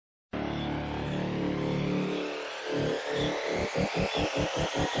On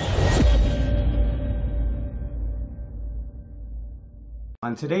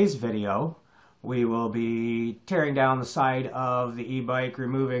today's video, we will be tearing down the side of the e-bike,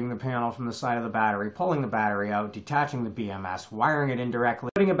 removing the panel from the side of the battery, pulling the battery out, detaching the BMS, wiring it in directly,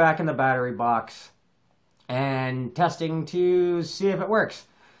 putting it back in the battery box, and testing to see if it works.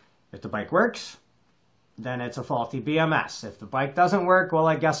 If the bike works, then it's a faulty BMS. If the bike doesn't work, well,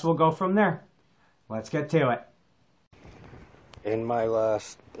 I guess we'll go from there. Let's get to it. In my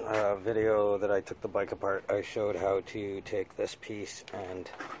last video that I took the bike apart, I showed how to take this piece and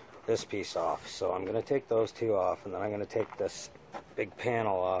this piece off. So I'm going to take those two off, and then I'm going to take this big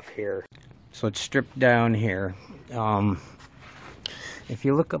panel off here. So it's stripped down here. If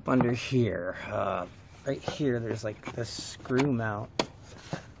you look up under here, right here, there's like this screw mount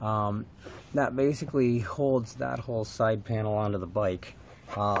that basically holds that whole side panel onto the bike.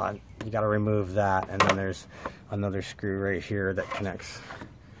 You got to remove that, and then there's another screw right here that connects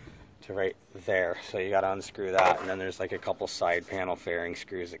to right there, so you got to unscrew that, and then there's like a couple side panel fairing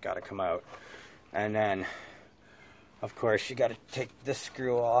screws that got to come out, and then of course you got to take this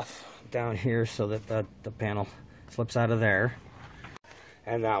screw off down here so that the panel slips out of there,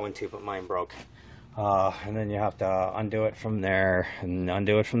 and that one too, but mine broke, and then you have to undo it from there and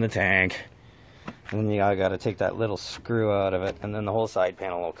undo it from the tank. And then you got to take that little screw out of it, and then the whole side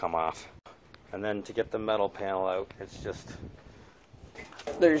panel will come off. And then to get the metal panel out, it's just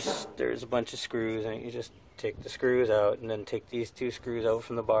there's a bunch of screws, and you just take the screws out, and then take these two screws out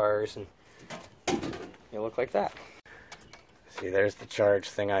from the bars, and you look like that. See, there's the charge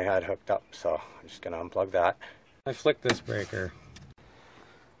thing I had hooked up, so I'm just gonna unplug that. I flicked this breaker.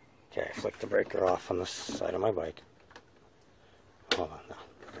 Okay, I flicked the breaker off on the side of my bike. Hold on now.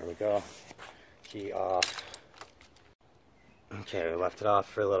 There we go. Key off. Okay, we left it off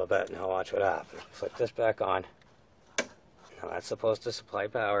for a little bit. Now watch what happens. Flip this back on. Now that's supposed to supply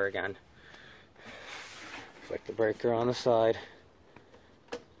power again. Flick the breaker on the side.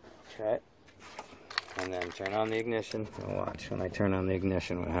 Okay. And then turn on the ignition. Now watch when I turn on the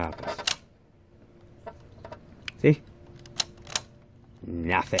ignition what happens. See?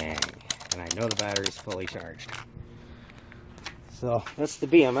 Nothing. And I know the battery's fully charged. So that's the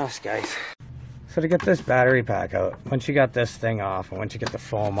BMS, guys. So to get this battery pack out, once you got this thing off, and once you get the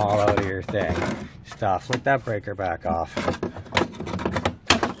foam all out of your thing, just flick that breaker back off,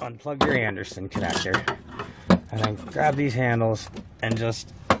 unplug your Anderson connector, and then grab these handles and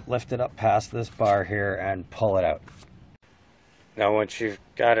just lift it up past this bar here and pull it out. Now once you've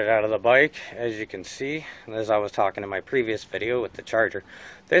got it out of the bike, as you can see, and as I was talking in my previous video with the charger,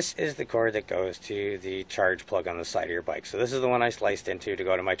 this is the cord that goes to the charge plug on the side of your bike. So this is the one I sliced into to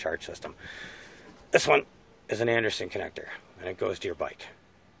go to my charge system. This one is an Anderson connector, and it goes to your bike.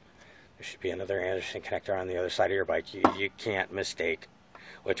 There should be another Anderson connector on the other side of your bike. You can't mistake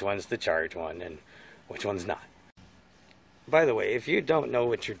which one's the charge one and which one's not. By the way, if you don't know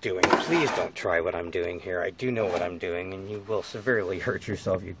what you're doing, please don't try what I'm doing here. I do know what I'm doing, and you will severely hurt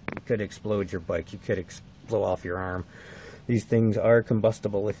yourself. You could explode your bike. You could blow off your arm. These things are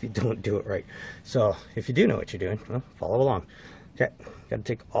combustible if you don't do it right. So if you do know what you're doing, well, follow along. Okay, got to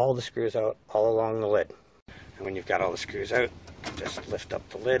take all the screws out all along the lid. And when you've got all the screws out, just lift up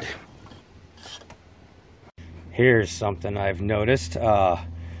the lid. Here's something I've noticed.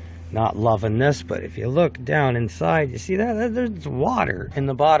 Not loving this, but if you look down inside, you see that? There's water in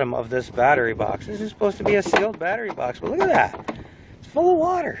the bottom of this battery box. This is supposed to be a sealed battery box, but look at that. It's full of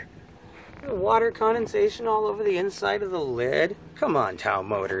water. Water condensation all over the inside of the lid. Come on, Town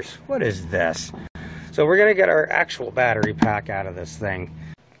Motors. What is this? So we're going to get our actual battery pack out of this thing.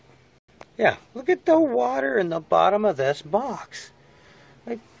 Yeah, look at the water in the bottom of this box.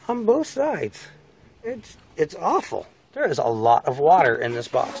 Like, on both sides. It's awful. There is a lot of water in this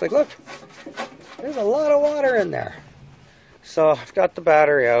box. Like, look. There's a lot of water in there. So I've got the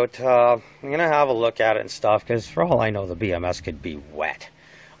battery out. I'm going to have a look at it and stuff, because for all I know, the BMS could be wet.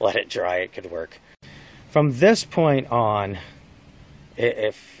 Let it dry, it could work. From this point on,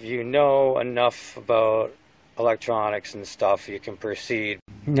 if you know enough about electronics and stuff, you can proceed.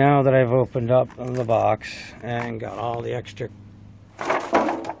 Now that I've opened up the box and got all the extra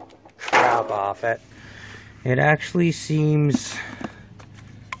crap off it, it actually seems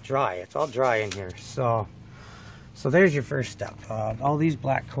dry. It's all dry in here. So there's your first step. All these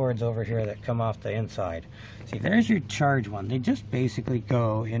black cords over here that come off the inside. See, there's your charge one. They just basically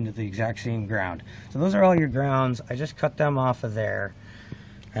go into the exact same ground. So those are all your grounds. I just cut them off of there.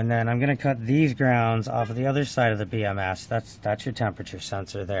 And then I'm going to cut these grounds off of the other side of the BMS. That's your temperature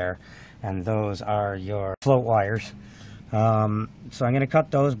sensor there. And those are your float wires. So I'm going to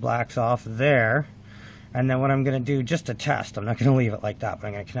cut those blacks off there. And then what I'm going to do, just to test, I'm not going to leave it like that, but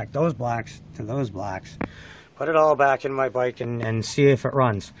I'm going to connect those blacks to those blacks, put it all back in my bike, and see if it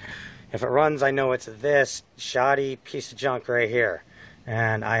runs. If it runs, I know it's this shoddy piece of junk right here,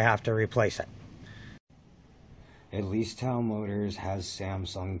 and I have to replace it. At least Town Motors has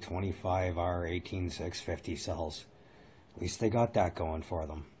Samsung 25R18650 cells. At least they got that going for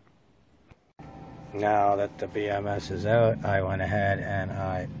them. Now that the BMS is out, I went ahead and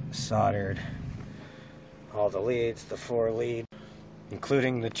I soldered all the leads, the 4 lead,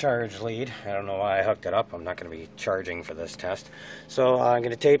 including the charge lead. I don't know why I hooked it up. I'm not going to be charging for this test. So I'm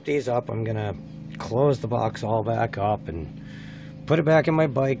going to tape these up. I'm going to close the box all back up and put it back in my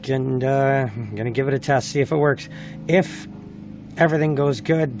bike, and I'm going to give it a test, see if it works. If everything goes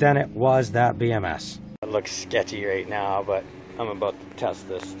good, then it was that BMS. It looks sketchy right now, but I'm about to test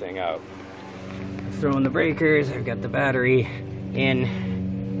this thing out. Throwing the breakers, I've got the battery in.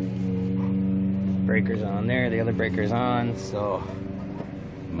 Breakers on there, the other breakers on, so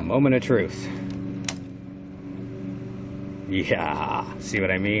a moment of truth. Yeah, see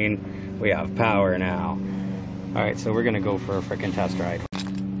what I mean? We have power now. Alright, so we're gonna go for a freaking test ride.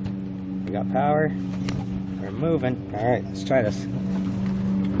 We got power, we're moving. Alright, let's try this.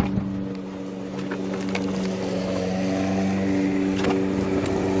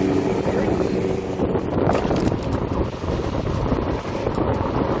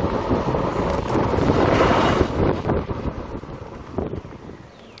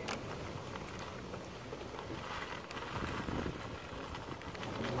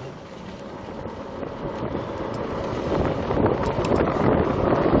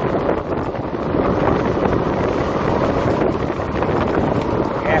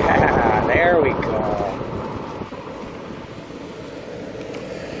 There we go.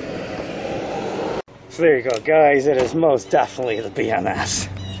 So there you go, guys. It is most definitely the BMS.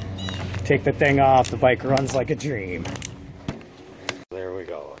 Take the thing off, the bike runs like a dream. There we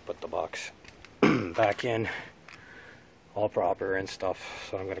go. Put the box back in, all proper and stuff.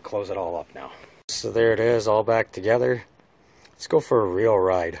 So I'm going to close it all up now. So there it is, all back together. Let's go for a real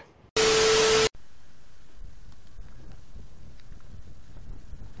ride.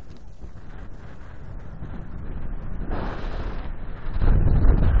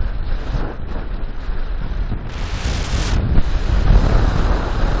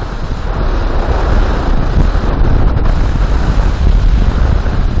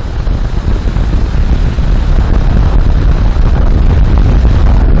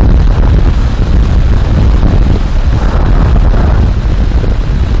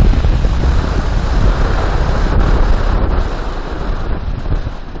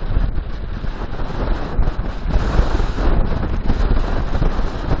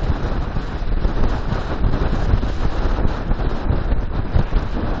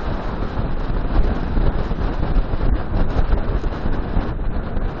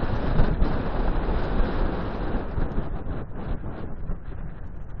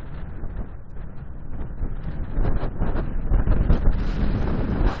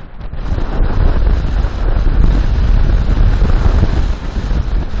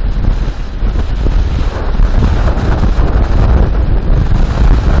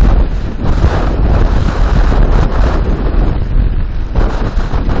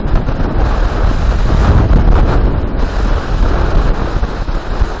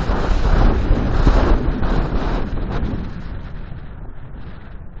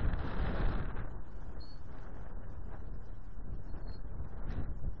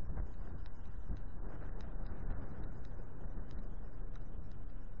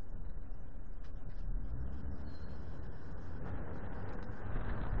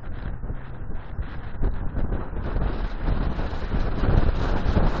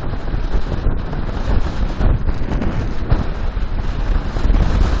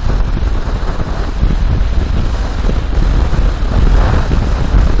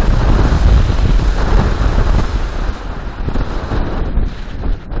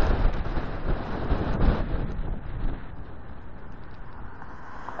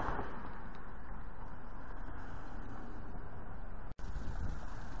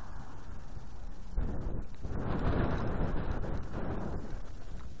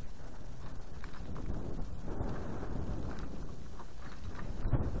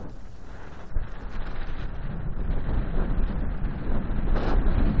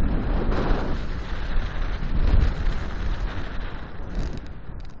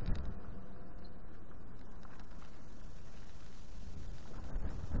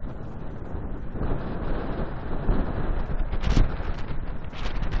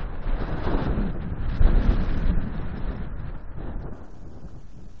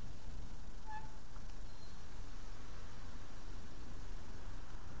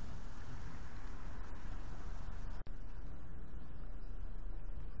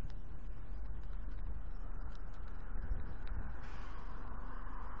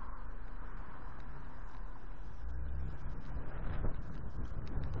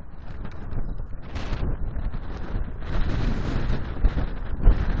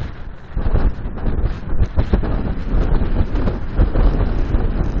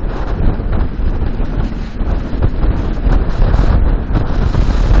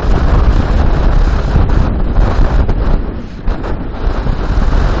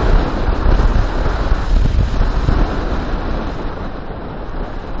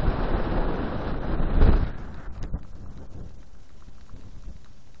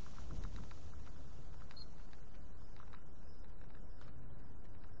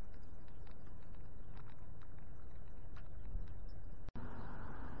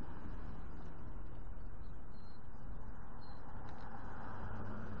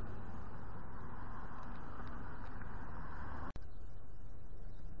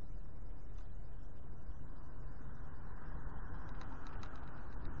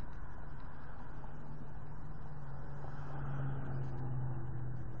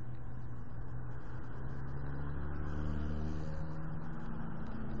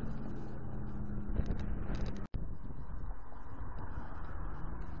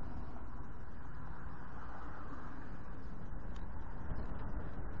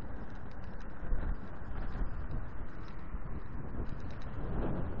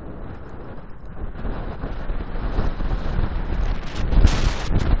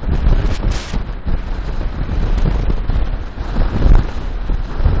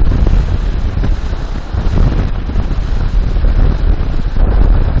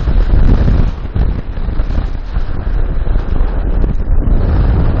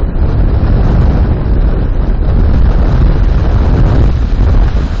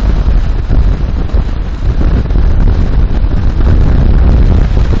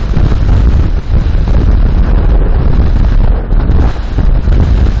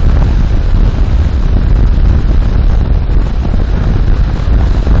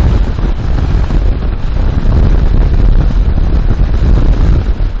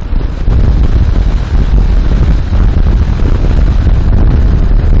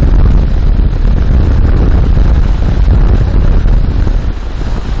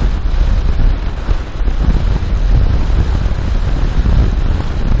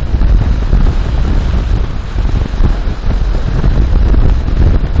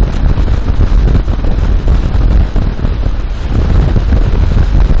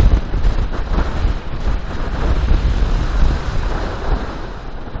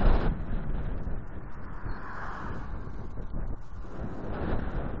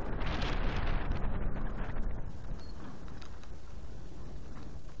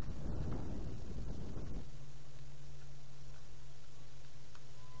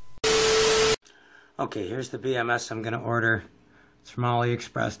 Okay, here's the BMS I'm going to order. It's from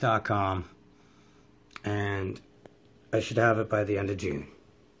AliExpress.com. And I should have it by the end of June.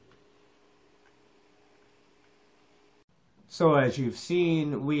 So as you've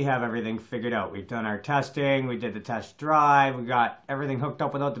seen, we have everything figured out. We've done our testing, we did the test drive, we got everything hooked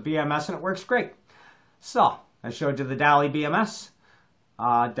up without the BMS, and it works great. So, I showed you the Daly BMS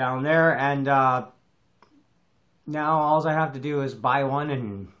down there, and now all I have to do is buy one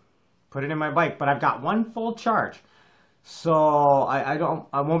and put it in my bike. But I've got one full charge, so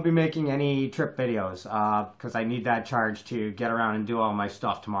I won't be making any trip videos because I need that charge to get around and do all my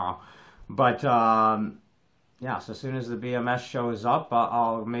stuff tomorrow. But yeah, so as soon as the BMS shows up,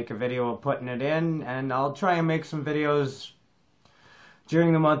 I'll make a video of putting it in, and I'll try and make some videos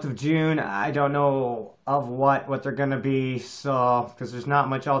during the month of June. I don't know of what they're going to be, so because there's not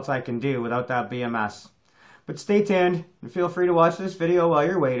much else I can do without that BMS. But stay tuned, and feel free to watch this video while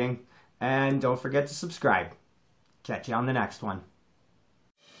you're waiting, and don't forget to subscribe. Catch you on the next one.